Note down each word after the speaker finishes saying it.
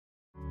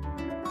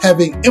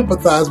having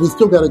empathized, we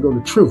still got to go to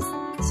truth.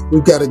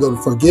 We've got to go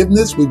to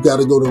forgiveness. We've got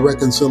to go to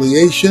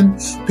reconciliation.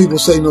 People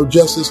say no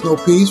justice, no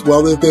peace.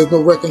 Well, if there's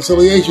no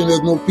reconciliation,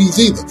 there's no peace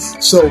either.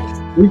 So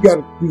we've got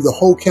to do the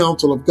whole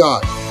counsel of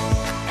God.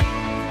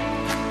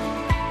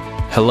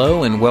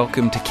 Hello and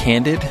welcome to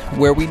Candid,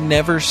 where we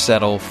never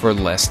settle for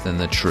less than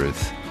the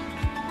truth.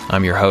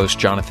 I'm your host,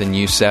 Jonathan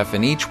Youssef,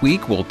 and each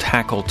week we'll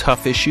tackle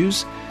tough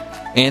issues,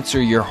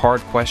 answer your hard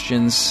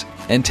questions,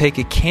 and take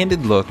a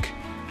candid look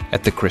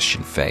at the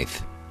Christian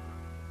faith.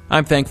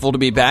 I'm thankful to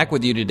be back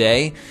with you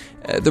today.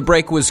 The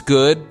break was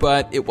good,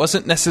 but it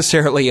wasn't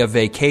necessarily a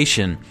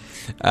vacation.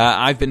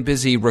 I've been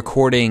busy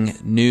recording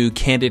new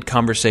candid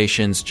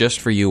conversations just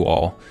for you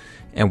all,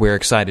 and we're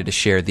excited to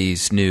share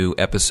these new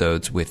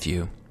episodes with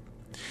you.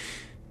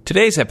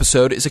 Today's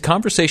episode is a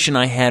conversation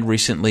I had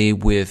recently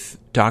with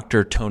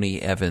Dr.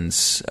 Tony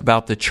Evans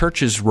about the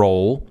church's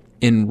role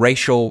in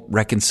racial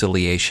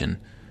reconciliation.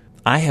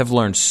 I have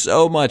learned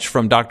so much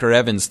from Dr.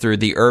 Evans through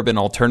the Urban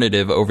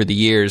Alternative over the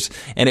years,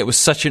 and it was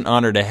such an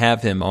honor to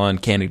have him on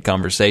Candid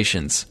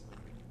Conversations.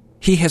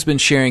 He has been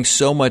sharing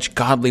so much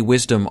godly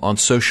wisdom on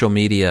social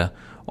media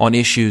on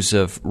issues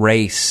of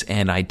race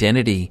and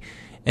identity,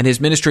 and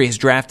his ministry has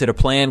drafted a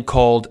plan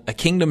called A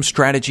Kingdom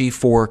Strategy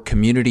for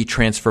Community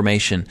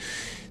Transformation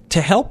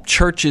to help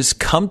churches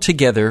come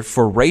together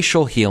for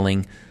racial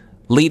healing,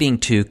 leading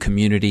to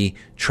community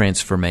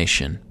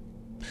transformation.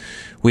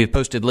 We have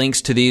posted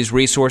links to these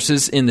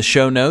resources in the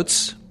show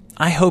notes.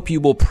 I hope you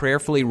will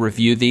prayerfully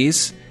review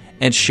these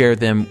and share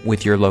them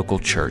with your local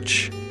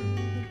church.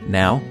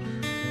 Now,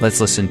 let's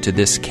listen to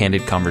this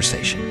candid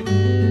conversation.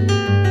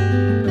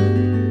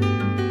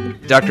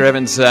 Dr.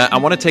 Evans, I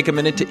want to take a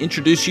minute to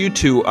introduce you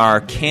to our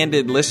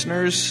candid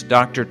listeners.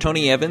 Dr.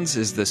 Tony Evans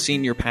is the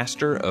senior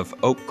pastor of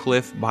Oak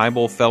Cliff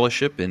Bible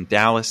Fellowship in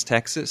Dallas,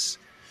 Texas,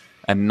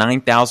 a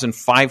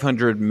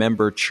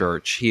 9,500-member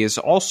church. He is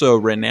also a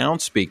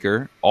renowned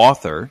speaker,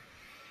 author,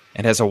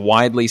 and has a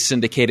widely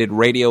syndicated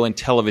radio and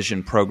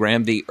television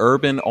program, The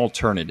Urban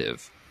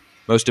Alternative.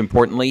 Most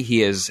importantly,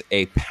 he is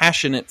a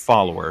passionate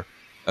follower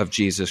of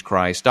Jesus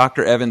Christ.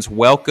 Dr. Evans,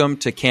 welcome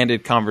to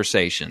Candid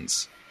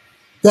Conversations.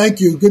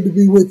 Thank you. Good to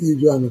be with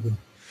you, Jonathan.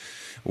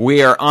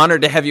 We are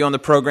honored to have you on the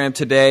program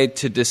today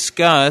to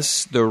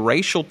discuss the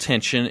racial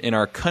tension in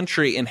our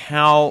country and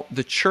how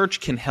the church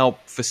can help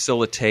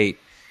facilitate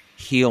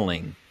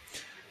healing.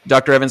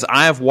 Dr. Evans,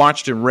 I have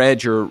watched and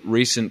read your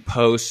recent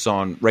posts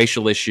on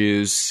racial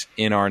issues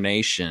in our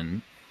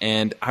nation,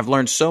 and I've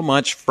learned so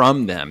much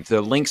from them.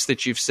 The links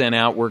that you've sent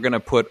out, we're going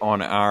to put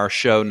on our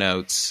show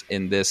notes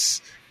in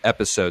this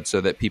episode so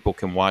that people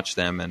can watch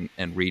them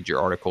and read your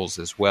articles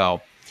as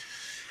well.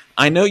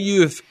 I know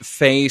you have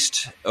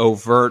faced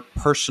overt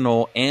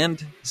personal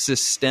and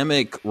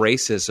systemic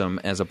racism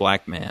as a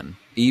black man,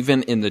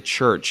 even in the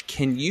church.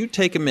 Can you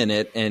take a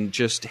minute and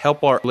just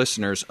help our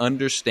listeners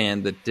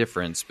understand the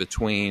difference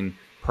between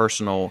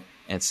personal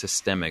and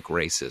systemic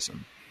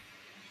racism?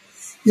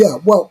 Yeah,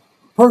 well,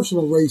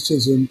 personal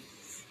racism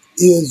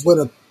is when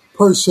a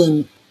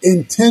person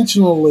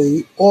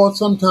intentionally or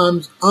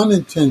sometimes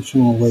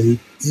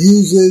unintentionally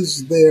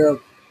uses their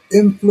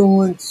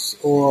influence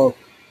or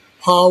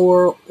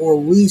power or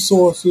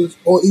resources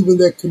or even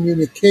their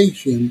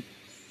communication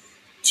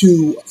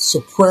to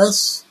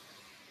suppress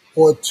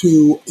or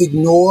to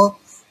ignore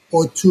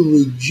or to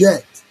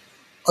reject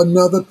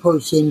another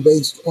person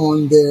based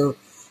on their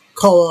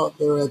color,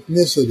 their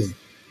ethnicity.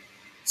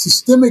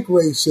 Systemic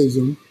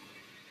racism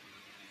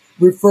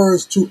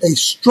refers to a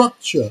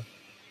structure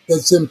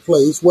that's in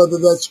place, whether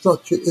that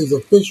structure is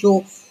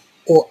official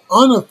or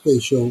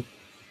unofficial,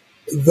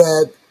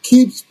 that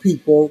keeps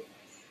people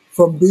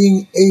from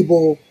being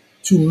able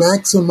to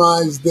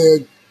maximize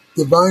their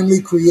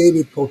divinely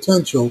created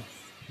potential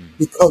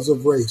because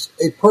of race.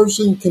 A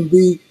person can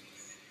be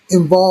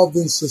involved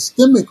in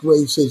systemic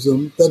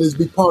racism, that is,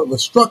 be part of a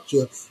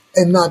structure,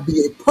 and not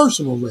be a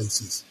personal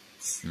racist.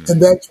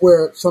 And that's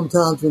where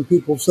sometimes when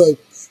people say,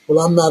 well,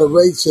 I'm not a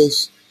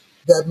racist,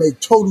 that may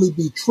totally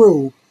be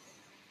true,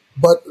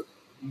 but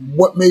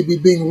what may be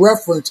being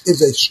referenced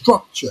is a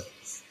structure,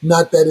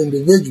 not that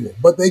individual.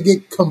 But they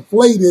get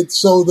conflated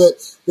so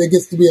that there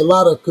gets to be a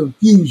lot of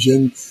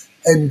confusion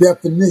and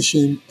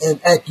definition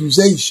and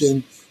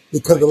accusation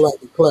because of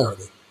lack of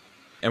clarity.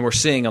 And we're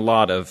seeing a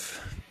lot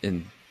of,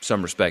 in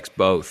some respects,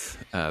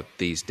 both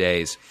these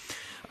days.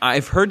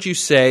 I've heard you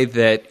say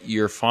that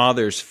your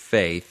father's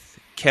faith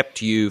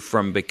kept you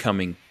from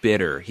becoming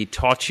bitter. He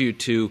taught you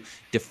to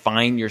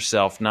define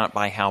yourself not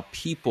by how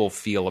people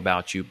feel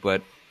about you,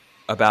 but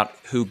about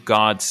who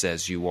God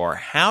says you are.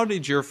 How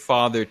did your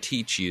father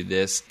teach you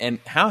this, and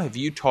how have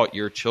you taught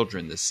your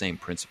children this same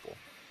principle?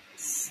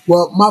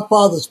 Well, my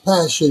father's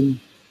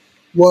passion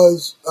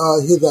was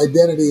his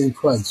identity in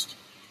Christ.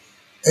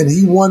 And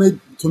he wanted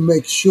to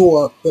make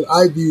sure that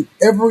I viewed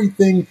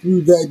everything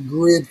through that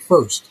grid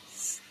first,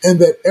 and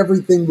that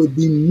everything would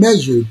be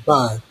measured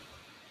by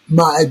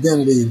my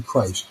identity in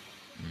Christ.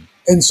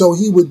 And so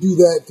he would do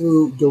that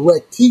through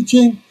direct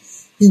teaching.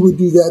 He would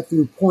do that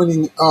through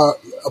pointing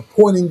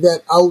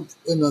that out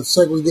in a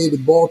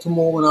segregated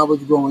Baltimore when I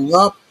was growing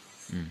up.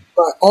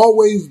 by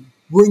always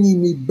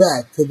bringing me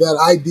back to that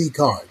ID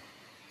card.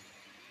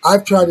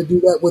 I've tried to do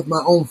that with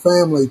my own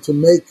family to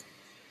make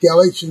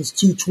Galatians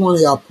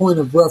 2:20 our point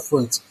of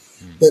reference,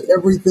 that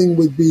everything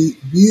would be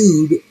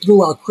viewed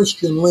through our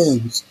Christian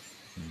lens,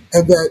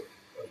 and that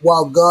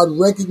while God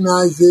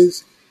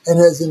recognizes and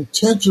has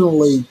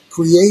intentionally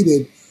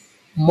created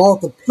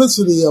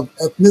multiplicity of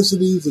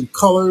ethnicities and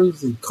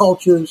colors and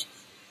cultures,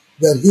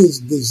 that his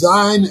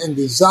design and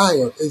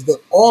desire is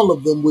that all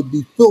of them would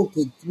be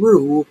filtered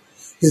through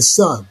his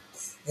son.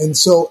 And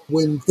so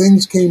when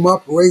things came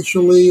up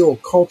racially or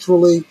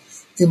culturally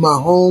in my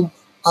home,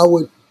 I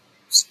would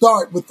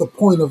start with the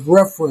point of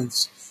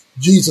reference,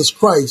 Jesus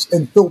Christ,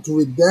 and filter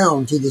it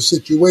down to the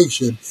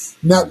situation,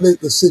 not let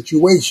the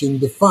situation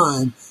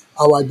define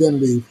our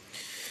identity.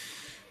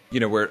 You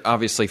know, we're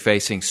obviously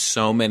facing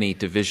so many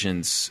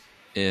divisions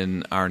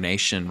in our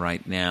nation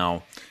right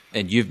now,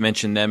 and you've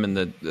mentioned them in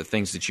the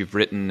things that you've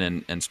written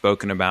and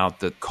spoken about,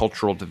 the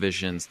cultural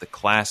divisions, the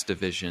class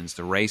divisions,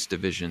 the race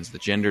divisions, the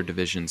gender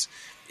divisions.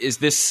 Is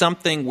this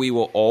something we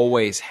will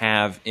always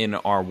have in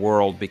our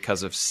world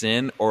because of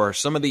sin, or are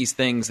some of these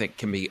things that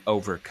can be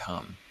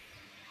overcome?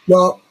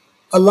 Well,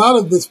 a lot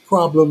of this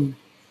problem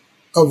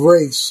of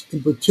race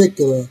in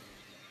particular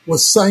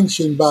was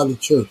sanctioned by the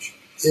church.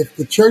 If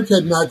the church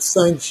had not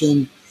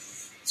sanctioned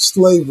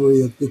slavery,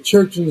 if the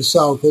church in the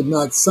South had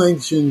not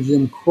sanctioned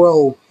Jim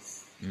Crow,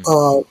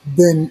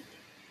 then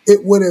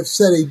it would have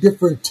set a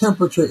different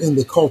temperature in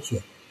the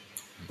culture.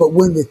 But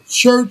when the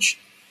church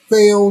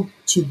failed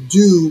to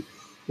do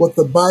what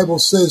the Bible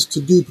says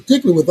to do,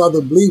 particularly with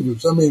other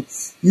believers. I mean,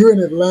 you're in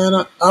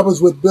Atlanta. I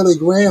was with Billy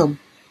Graham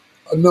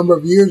a number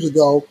of years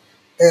ago,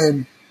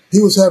 and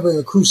he was having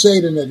a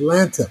crusade in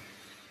Atlanta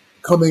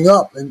coming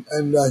up. And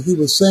he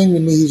was saying to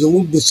me, he's a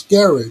little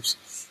discouraged.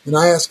 And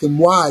I asked him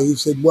why. He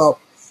said, well,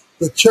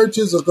 the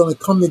churches are going to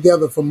come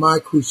together for my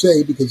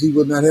crusade, because he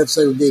would not have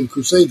segregated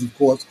crusades, of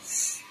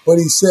course. But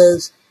he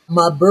says,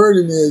 my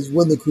burden is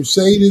when the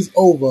crusade is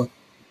over,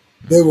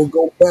 they will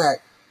go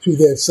back to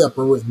their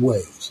separate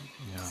ways.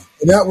 Yeah.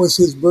 And that was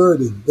his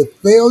burden. The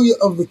failure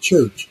of the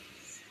church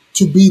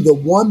to be the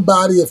one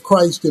body of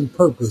Christ in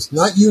purpose,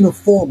 not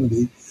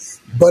uniformity,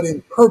 but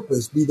in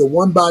purpose, be the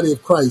one body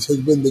of Christ, has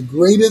been the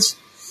greatest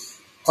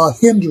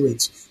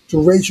hindrance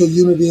to racial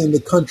unity in the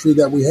country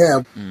that we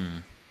have.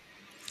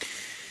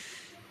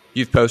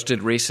 You've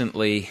posted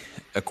recently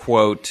a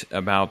quote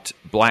about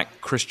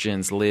Black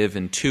Christians live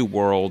in two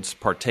worlds,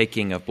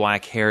 partaking of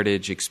Black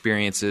heritage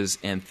experiences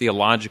and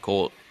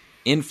theological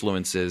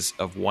influences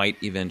of white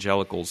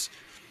evangelicals,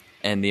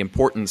 and the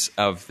importance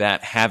of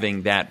that,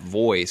 having that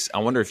voice. I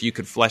wonder if you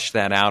could flesh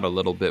that out a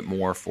little bit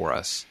more for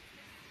us.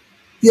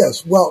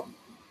 Yes, well,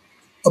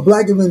 a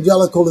Black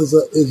evangelical is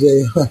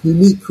a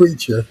unique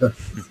creature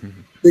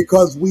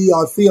because we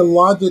are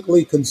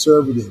theologically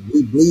conservative.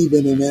 We believe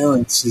in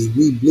inerrancy.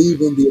 We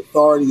believe in the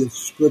authority of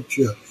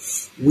Scripture.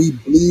 We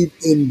believe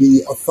in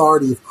the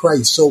authority of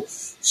Christ.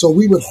 So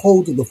we would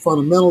hold to the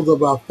fundamentals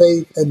of our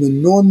faith and the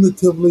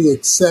normatively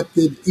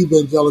accepted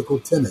evangelical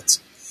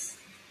tenets.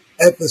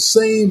 At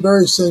the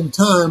very same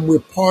time, we're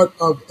part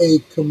of a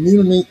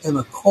community and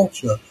a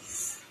culture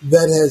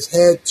that has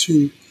had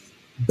to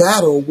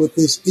battle with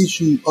this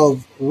issue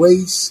of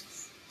race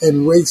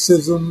and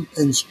racism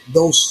and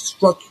those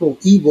structural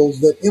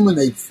evils that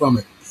emanate from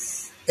it.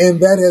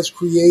 And that has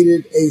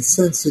created a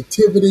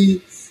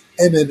sensitivity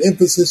and an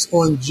emphasis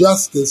on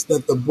justice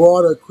that the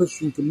broader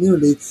Christian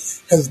community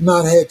has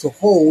not had to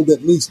hold,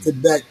 at least to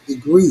that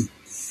degree.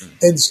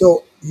 And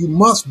so you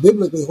must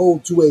biblically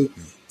hold to a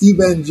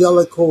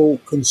evangelical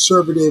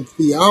conservative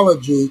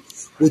theology,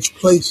 which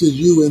places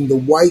you in the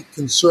white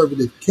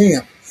conservative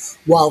camp,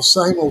 while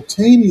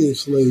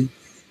simultaneously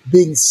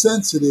being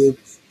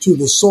sensitive to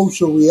the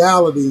social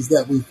realities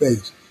that we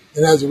face.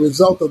 And as a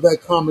result of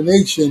that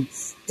combination,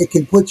 it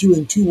can put you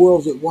in two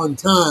worlds at one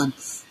time,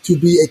 to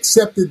be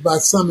accepted by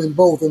some in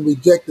both and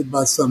rejected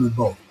by some in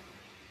both.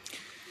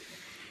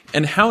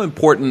 And how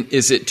important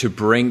is it to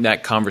bring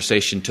that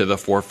conversation to the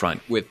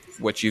forefront with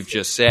what you've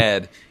just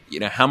said? You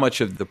know, how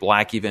much of the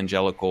Black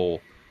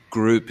evangelical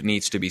group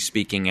needs to be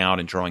speaking out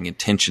and drawing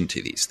attention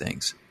to these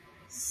things?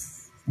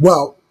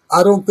 Well,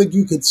 I don't think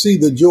you could see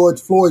the George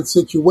Floyd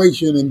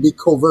situation and be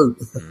covert.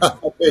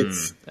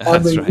 That's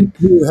right.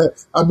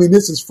 I mean,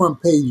 this is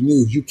front page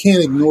news. You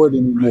can't ignore it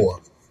anymore.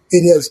 Right.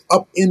 It has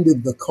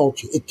upended the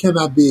culture. It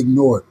cannot be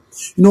ignored.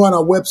 You know, on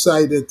our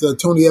website at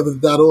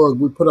tonyevans.org,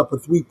 we put up a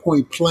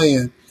 3-point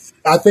plan.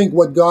 I think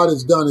what God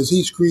has done is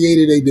he's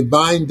created a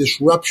divine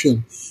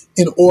disruption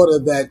in order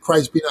that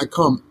Christ be not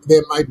come.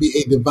 There might be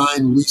a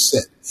divine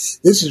reset.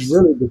 This is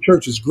really the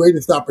church's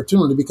greatest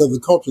opportunity because the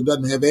culture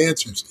doesn't have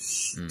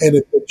answers. And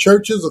if the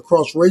churches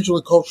across racial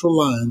and cultural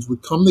lines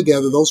would come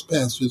together, those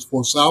pastors,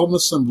 for a solemn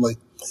assembly,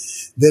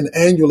 then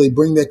annually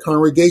bring their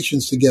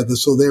congregations together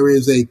so there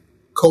is a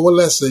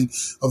coalescing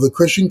of the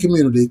Christian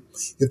community,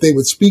 if they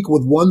would speak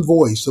with one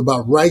voice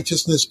about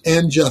righteousness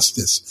and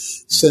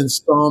justice,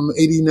 since Psalm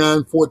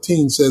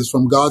 89:14 says,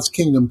 from God's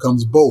kingdom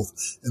comes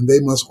both, and they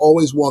must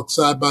always walk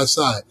side by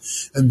side.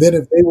 And then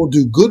if they will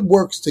do good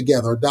works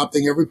together,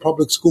 adopting every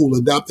public school,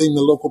 adopting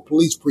the local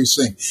police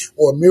precinct,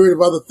 or a myriad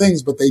of other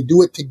things, but they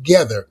do it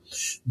together,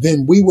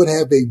 then we would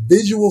have a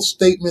visual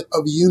statement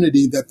of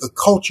unity that the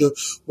culture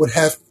would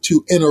have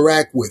to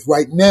interact with.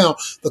 Right now,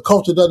 the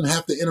culture doesn't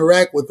have to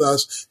interact with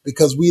us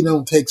because we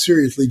don't take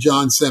seriously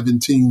John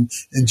 17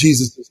 and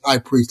Jesus' high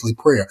priestly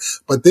prayer.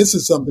 But this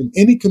is something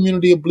any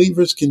community of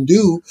believers can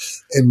do,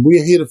 and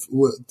we're here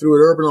through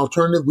an urban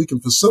alternative. We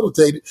can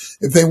facilitate it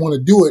if they want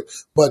to do it,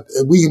 but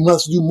we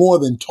must do more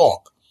than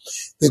talk.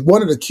 That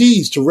one of the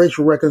keys to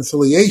racial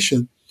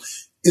reconciliation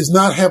is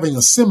not having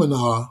a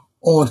seminar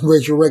on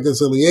racial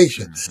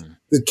reconciliation. Mm-hmm.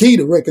 The key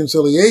to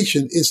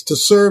reconciliation is to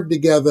serve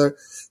together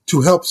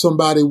to help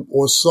somebody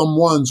or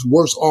someone's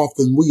worse off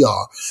than we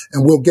are.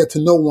 And we'll get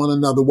to know one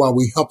another while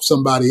we help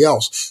somebody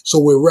else. So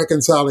we're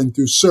reconciling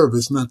through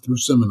service, not through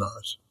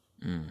seminars.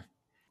 Mm.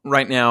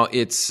 Right now,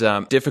 it's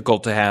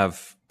difficult to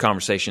have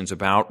conversations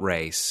about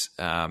race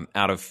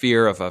out of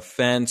fear of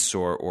offense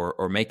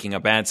or making a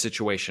bad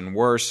situation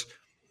worse.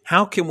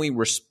 How can we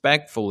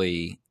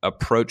respectfully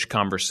approach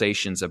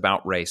conversations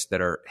about race that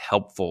are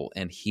helpful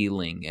and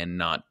healing and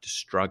not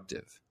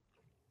destructive?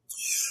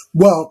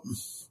 Well,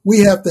 we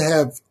have to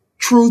have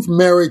truth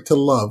married to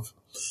love.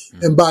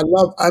 Mm-hmm. And by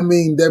love, I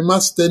mean there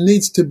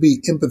needs to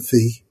be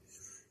empathy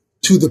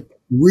to the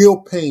real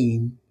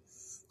pain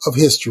of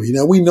history.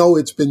 Now, we know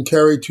it's been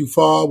carried too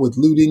far with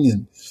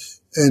looting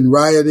and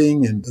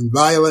rioting and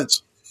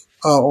violence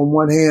on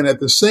one hand. At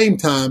the same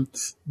time,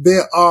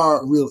 there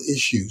are real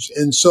issues.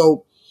 And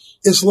so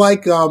it's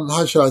like,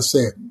 how should I say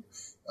it?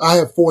 I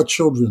have 4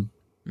 children.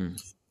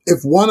 Mm. If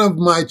one of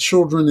my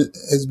children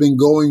has been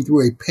going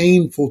through a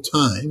painful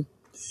time,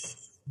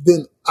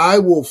 then I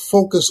will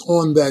focus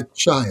on that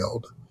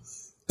child.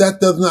 That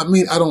does not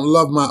mean I don't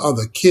love my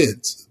other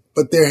kids,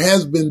 but there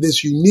has been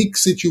this unique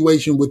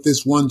situation with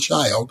this one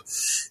child,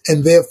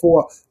 and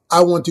therefore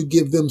I want to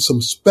give them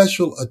some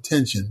special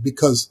attention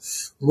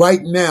because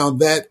right now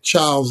that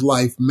child's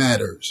life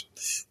matters.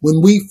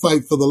 When we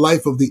fight for the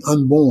life of the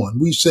unborn,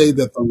 we say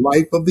that the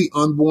life of the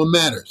unborn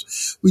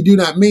matters. We do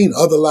not mean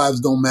other lives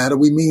don't matter.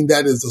 We mean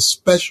that is a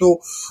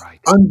special,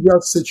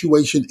 unjust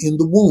situation in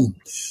the womb.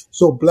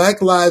 So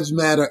Black Lives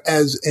Matter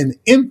as an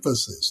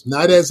emphasis,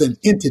 not as an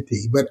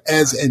entity, but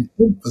as an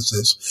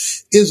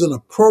emphasis, is an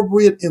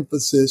appropriate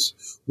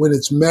emphasis when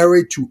it's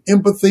married to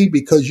empathy,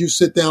 because you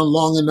sit down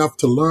long enough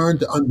to learn,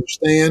 to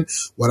understand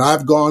what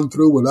I've gone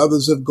through, what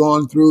others have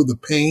gone through, the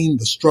pain,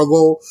 the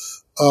struggle.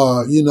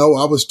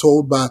 I was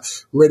told by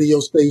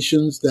radio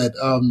stations that,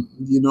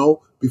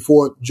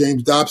 before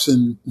James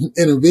Dobson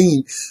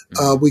intervened,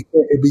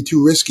 it'd be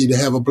too risky to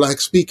have a black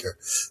speaker.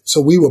 So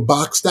we were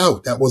boxed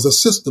out. That was a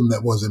system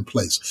that was in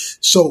place.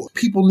 So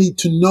people need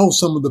to know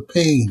some of the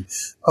pain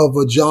of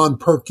John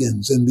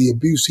Perkins and the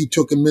abuse he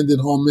took in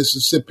Mendenhall,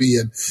 Mississippi,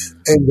 and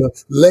the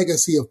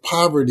legacy of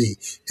poverty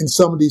in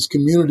some of these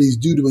communities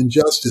due to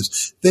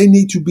injustice. They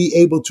need to be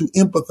able to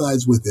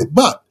empathize with it.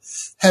 But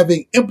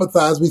having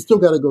empathized, we still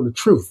got to go to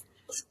truth.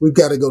 We've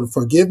got to go to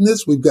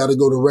forgiveness. We've got to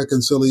go to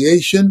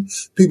reconciliation.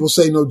 People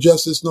say no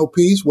justice, no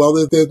peace. Well,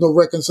 if there's no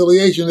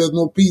reconciliation, there's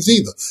no peace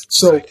either.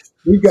 So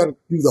we've got to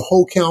do the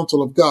whole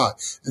counsel of God.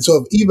 And so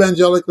if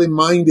evangelically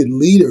minded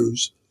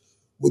leaders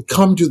would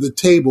come to the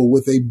table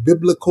with a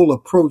biblical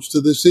approach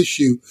to this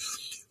issue,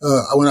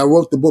 when I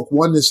wrote the book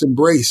Oneness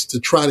Embraced,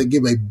 to try to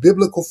give a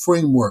biblical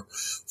framework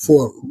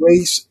for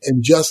race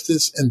and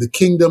justice and the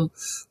kingdom,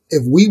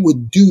 if we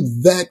would do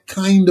that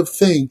kind of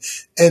thing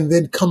and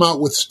then come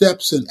out with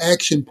steps and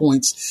action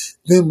points,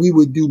 then we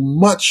would do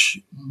much,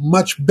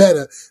 much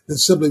better than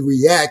simply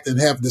react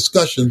and have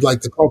discussions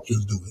like the culture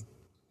is doing.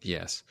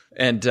 Yes.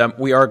 And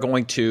we are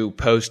going to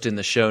post in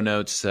the show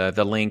notes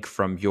the link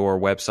from your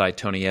website,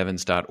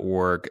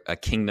 tonyevans.org, a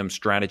kingdom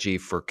strategy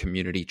for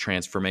community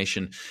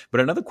transformation.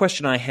 But another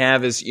question I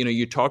have is,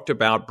 you talked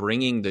about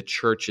bringing the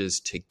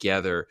churches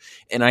together.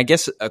 And I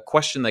guess a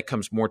question that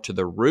comes more to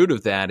the root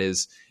of that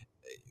is,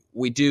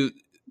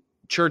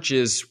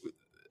 churches,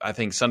 I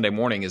think Sunday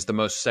morning is the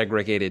most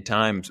segregated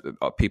time,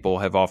 people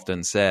have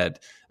often said.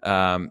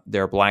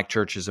 There are black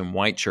churches and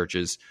white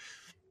churches.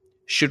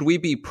 Should we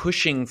be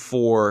pushing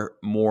for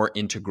more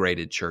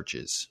integrated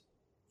churches?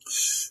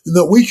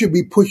 No, we should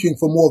be pushing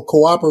for more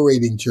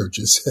cooperating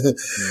churches.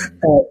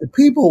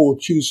 People will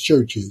choose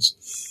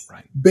churches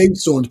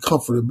based on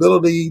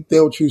comfortability.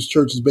 They'll choose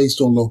churches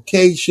based on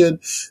location.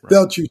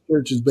 They'll choose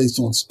churches based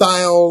on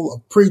style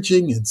of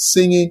preaching and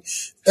singing.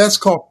 That's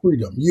called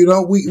freedom. We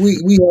have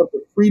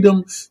the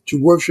freedom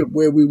to worship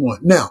where we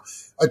want. Now,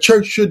 a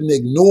church shouldn't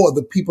ignore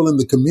the people in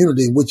the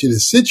community in which it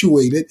is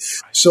situated.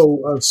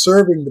 So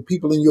serving the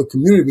people in your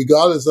community,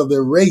 regardless of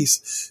their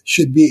race,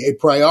 should be a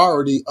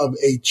priority of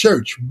a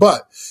church.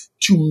 But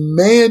to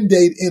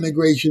mandate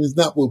integration is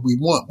not what we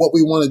want. What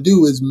we want to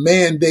do is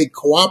mandate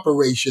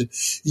cooperation.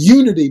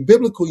 Unity,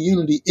 biblical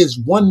unity, is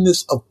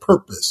oneness of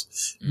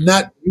purpose,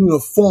 not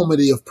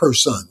uniformity of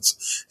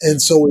persons.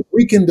 And so if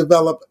we can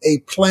develop a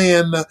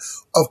plan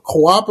of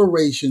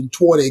cooperation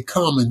toward a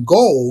common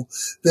goal,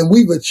 then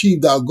we've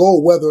achieved our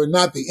goal, whether or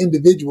not the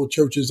individual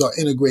churches are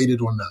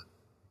integrated or not.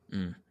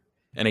 Mm.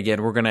 And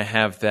again, we're going to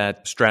have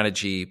that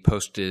strategy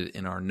posted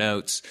in our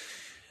notes.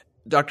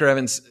 Dr.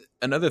 Evans,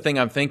 another thing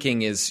I'm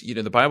thinking is,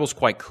 the Bible's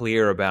quite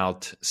clear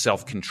about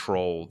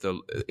self-control,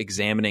 the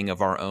examining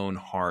of our own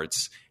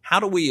hearts. How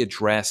do we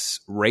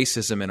address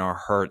racism in our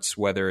hearts,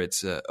 whether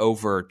it's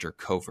overt or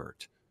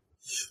covert?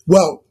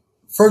 Well,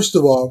 first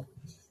of all,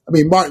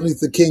 Martin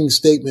Luther King's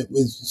statement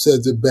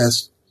says it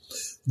best.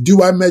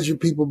 Do I measure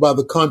people by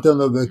the content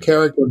of their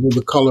character or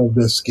the color of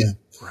their skin?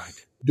 Right.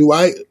 Do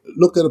I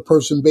look at a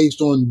person based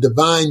on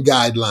divine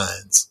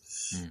guidelines,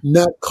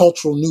 not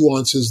cultural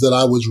nuances that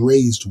I was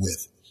raised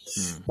with?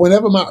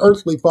 Whenever my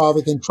earthly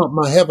father can trump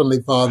my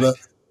heavenly father,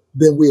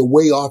 then we're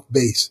way off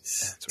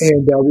base. Right.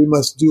 And we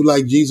must do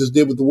like Jesus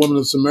did with the woman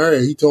of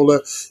Samaria. He told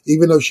her,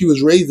 even though she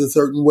was raised a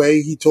certain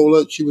way, he told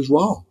her she was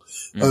wrong.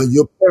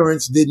 Your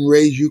parents didn't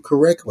raise you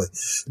correctly.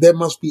 There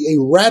must be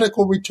a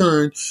radical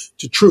return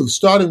to truth,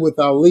 starting with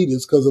our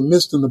leaders, because a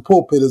mist in the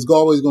pulpit is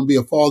always going to be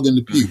a fog in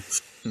the pew.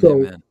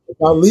 So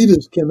if our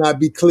leaders cannot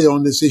be clear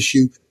on this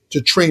issue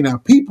to train our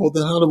people,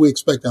 then how do we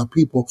expect our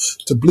people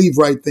to believe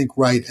right, think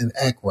right, and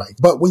act right?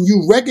 But when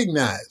you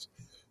recognize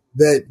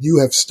that you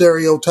have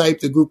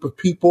stereotyped a group of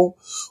people,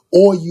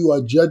 or you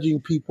are judging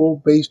people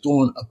based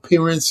on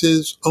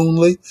appearances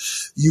only,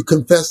 you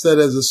confess that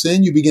as a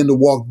sin, you begin to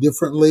walk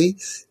differently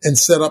and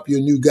set up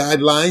your new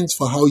guidelines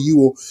for how you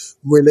will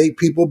relate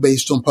people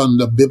based upon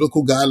the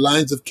biblical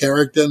guidelines of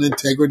character and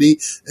integrity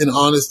and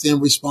honesty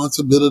and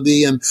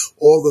responsibility and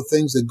all the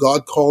things that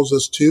God calls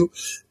us to.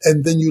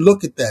 And then you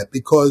look at that,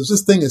 because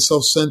this thing is so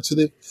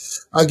sensitive.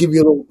 I'll give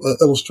you a little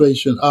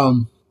illustration.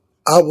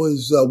 I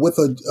was with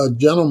a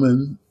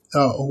gentleman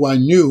who I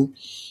knew,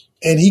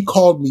 and he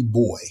called me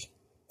boy.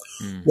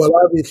 Well,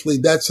 obviously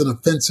that's an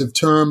offensive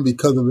term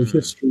because of the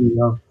history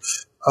of,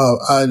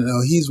 I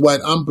know he's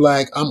white, I'm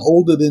black, I'm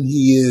older than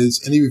he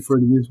is, and he referred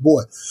to me as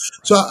boy.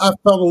 So I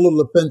felt a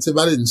little offensive.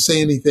 I didn't say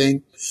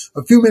anything.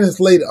 A few minutes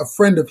later, a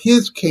friend of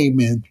his came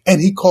in and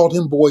he called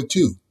him boy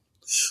too.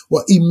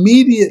 Well,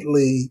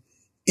 immediately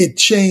it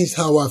changed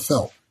how I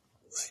felt,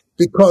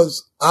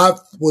 because I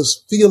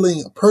was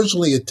feeling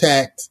personally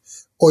attacked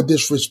or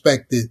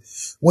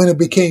disrespected when it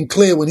became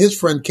clear when his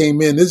friend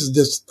came in, this is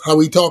just how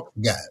we talk to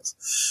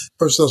guys.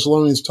 First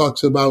Thessalonians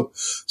talks about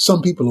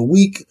some people are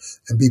weak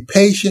and be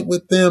patient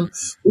with them.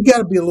 We got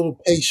to be a little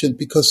patient,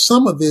 because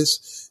some of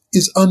this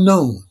is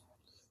unknown,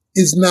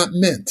 is not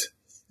meant.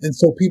 And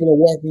so people are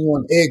walking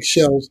on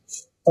eggshells.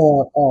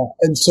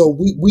 And so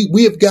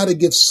we have got to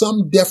give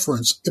some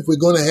deference if we're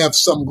going to have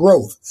some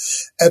growth.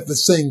 At the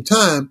same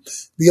time,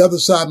 the other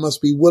side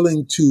must be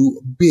willing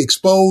to be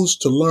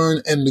exposed, to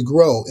learn, and to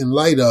grow in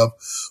light of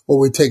what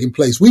we're taking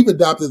place. We've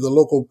adopted the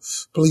local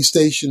police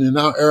station in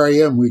our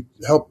area, and we're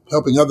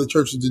helping other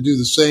churches to do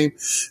the same.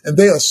 And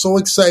they are so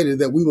excited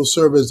that we will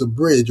serve as a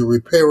bridge, a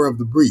repairer of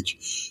the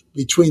breach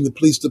between the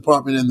police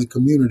department and the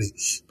community,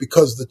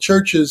 because the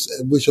churches,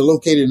 which are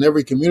located in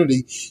every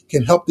community,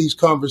 can help these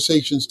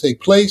conversations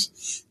take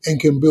place and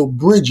can build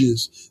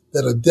bridges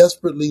that are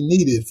desperately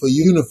needed for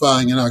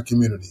unifying in our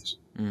communities.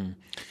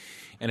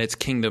 And it's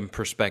kingdom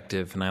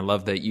perspective, and I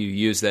love that you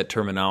use that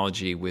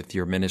terminology with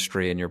your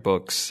ministry and your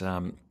books.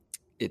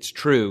 It's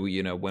true,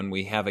 when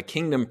we have a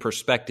kingdom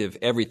perspective,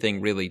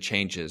 everything really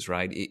changes,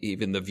 right?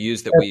 Even the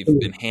views that we've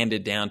been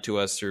handed down to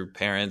us through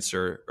parents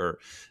or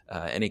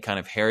any kind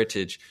of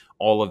heritage,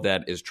 all of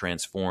that is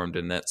transformed,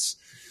 and that's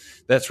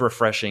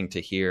refreshing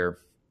to hear.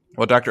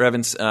 Well, Dr.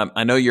 Evans,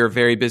 I know you're a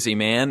very busy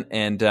man,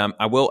 and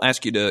I will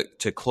ask you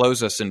to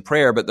close us in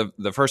prayer, but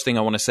the first thing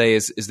I want to say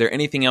is there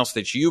anything else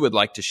that you would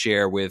like to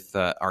share with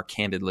our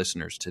Candid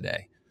listeners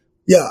today?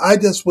 Yeah, I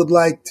just would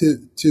like to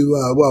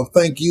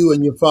thank you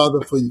and your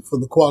father for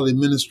the quality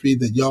ministry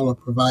that y'all are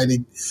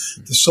providing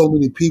to so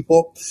many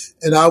people.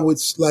 And I would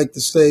like to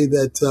say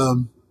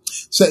that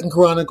 2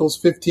 Chronicles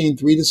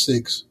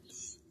 15:3-6,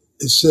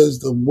 it says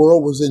the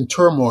world was in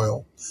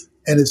turmoil,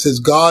 and it says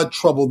God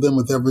troubled them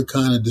with every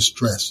kind of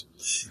distress.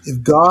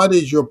 If God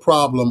is your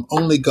problem,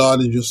 only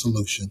God is your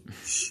solution.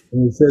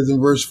 And it says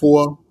in verse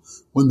 4,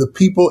 when the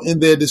people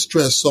in their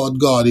distress sought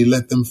God, he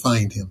let them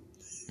find him.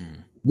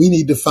 We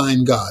need to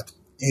find God.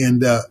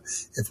 And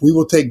if we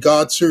will take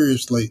God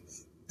seriously,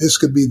 this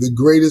could be the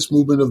greatest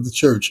movement of the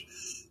church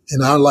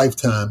in our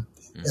lifetime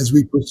as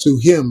we pursue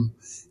him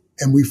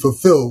and we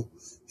fulfill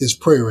his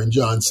prayer in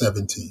John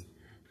 17.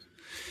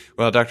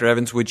 Well, Dr.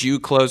 Evans, would you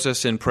close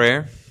us in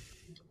prayer?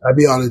 I'd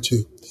be honored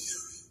to.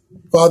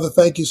 Father,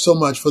 thank you so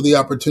much for the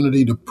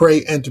opportunity to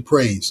pray and to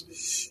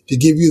praise, to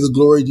give you the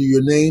glory to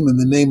your name and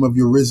the name of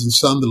your risen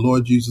Son, the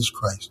Lord Jesus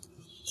Christ.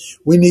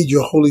 We need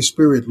your Holy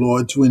Spirit,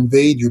 Lord, to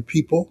invade your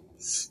people,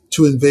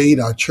 to invade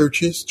our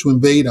churches, to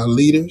invade our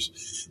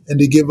leaders, and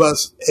to give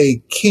us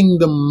a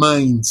kingdom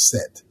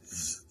mindset.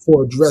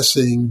 for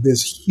addressing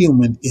this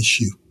human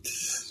issue.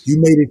 You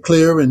made it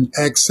clear in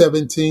Acts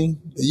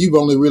 17 that you've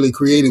only really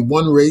created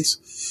one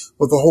race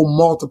with a whole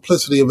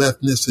multiplicity of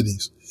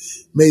ethnicities.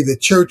 May the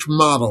church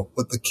model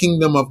what the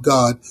kingdom of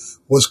God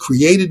was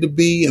created to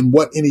be and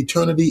what in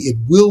eternity it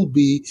will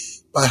be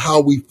by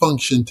how we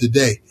function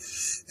today.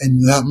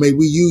 And may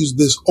we use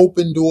this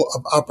open door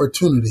of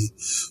opportunity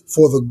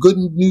for the good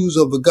news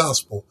of the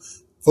gospel,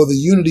 for the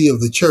unity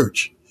of the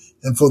church,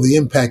 and for the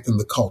impact in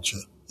the culture.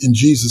 In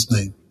Jesus'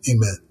 name,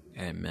 amen.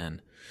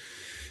 Amen.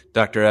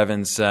 Dr.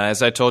 Evans,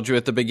 as I told you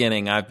at the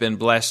beginning, I've been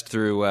blessed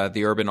through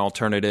the Urban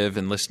Alternative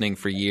and listening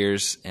for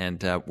years,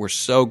 and we're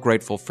so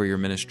grateful for your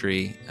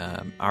ministry.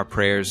 Our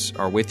prayers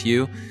are with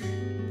you.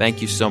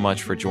 Thank you so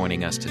much for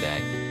joining us today.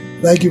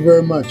 Thank you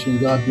very much, and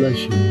God bless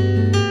you.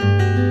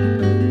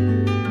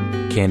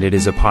 Candid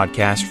is a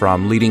podcast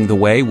from Leading the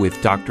Way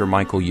with Dr.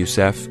 Michael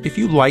Youssef. If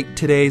you liked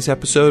today's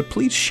episode,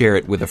 please share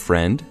it with a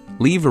friend,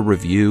 leave a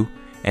review,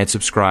 and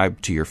subscribe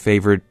to your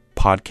favorite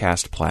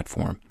podcast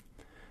platform.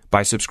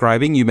 By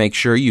subscribing, you make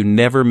sure you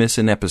never miss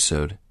an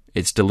episode.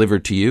 It's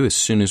delivered to you as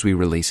soon as we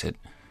release it.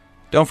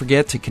 Don't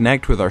forget to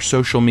connect with our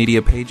social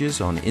media pages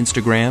on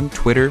Instagram,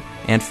 Twitter,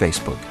 and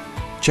Facebook.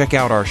 Check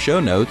out our show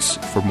notes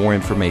for more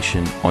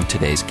information on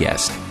today's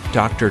guest,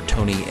 Dr.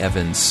 Tony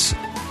Evans.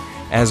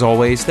 As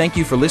always, thank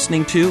you for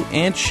listening to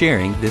and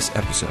sharing this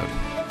episode.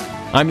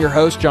 I'm your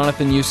host,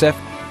 Jonathan Youssef.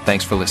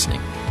 Thanks for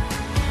listening.